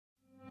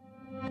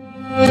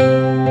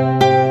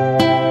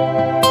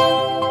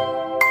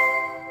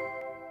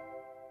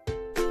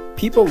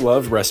People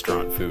love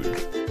restaurant food,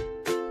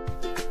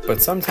 but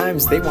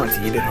sometimes they want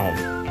to eat at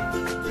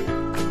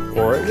home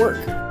or at work.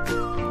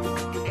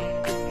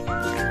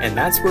 And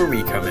that's where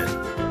we come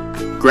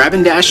in. Grab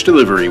and Dash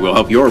Delivery will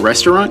help your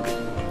restaurant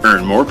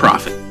earn more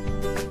profit.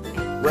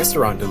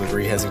 Restaurant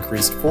delivery has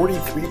increased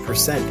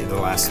 43% in the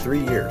last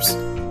 3 years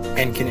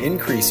and can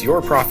increase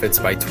your profits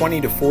by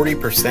 20 to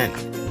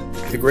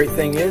 40%. The great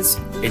thing is,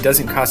 it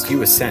doesn't cost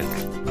you a cent.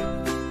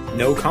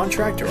 No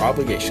contract or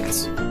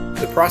obligations.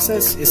 The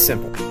process is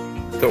simple.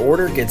 The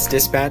order gets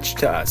dispatched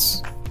to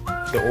us.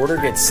 The order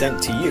gets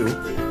sent to you.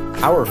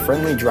 Our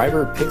friendly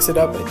driver picks it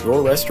up at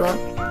your restaurant.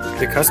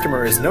 The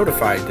customer is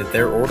notified that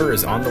their order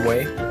is on the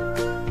way,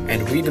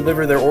 and we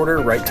deliver their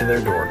order right to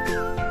their door.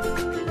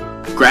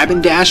 Grab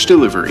and Dash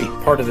Delivery.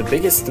 Part of the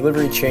biggest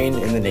delivery chain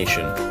in the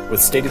nation, with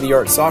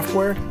state-of-the-art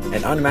software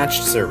and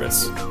unmatched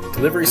service.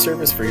 Delivery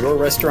service for your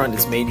restaurant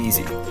is made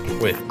easy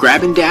with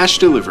Grab and Dash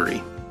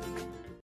Delivery.